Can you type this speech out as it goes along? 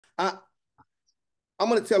I I'm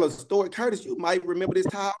gonna tell a story. Curtis, you might remember this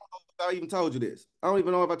time. I don't know if I even told you this. I don't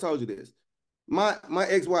even know if I told you this. My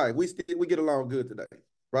ex-wife, we get along good today,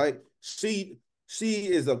 right? She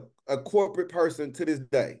is a corporate person to this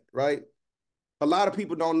day, right? A lot of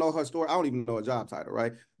people don't know her story. I don't even know her job title,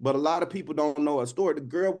 right? But a lot of people don't know her story. The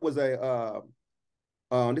girl was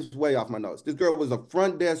this is way off my notes. This girl was a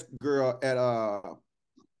front desk girl at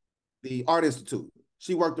the Art Institute.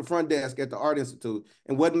 She worked the front desk at the Art Institute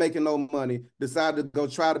and wasn't making no money, decided to go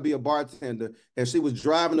try to be a bartender. And she was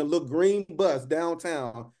driving a little green bus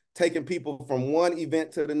downtown, taking people from one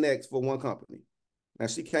event to the next for one company. Now,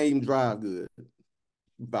 she can't even drive good,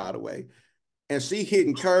 by the way. And she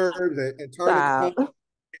hitting curves and turning corners, Stop.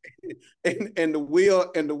 and the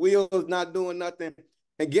wheel is not doing nothing.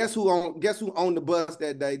 And guess who owned the bus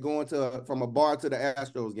that day going from a bar to the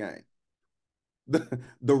Astros game?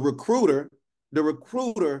 The recruiter, the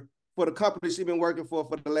recruiter for the company she's been working for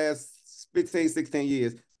the last 15, 16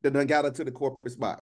 years that done got her to the corporate spot.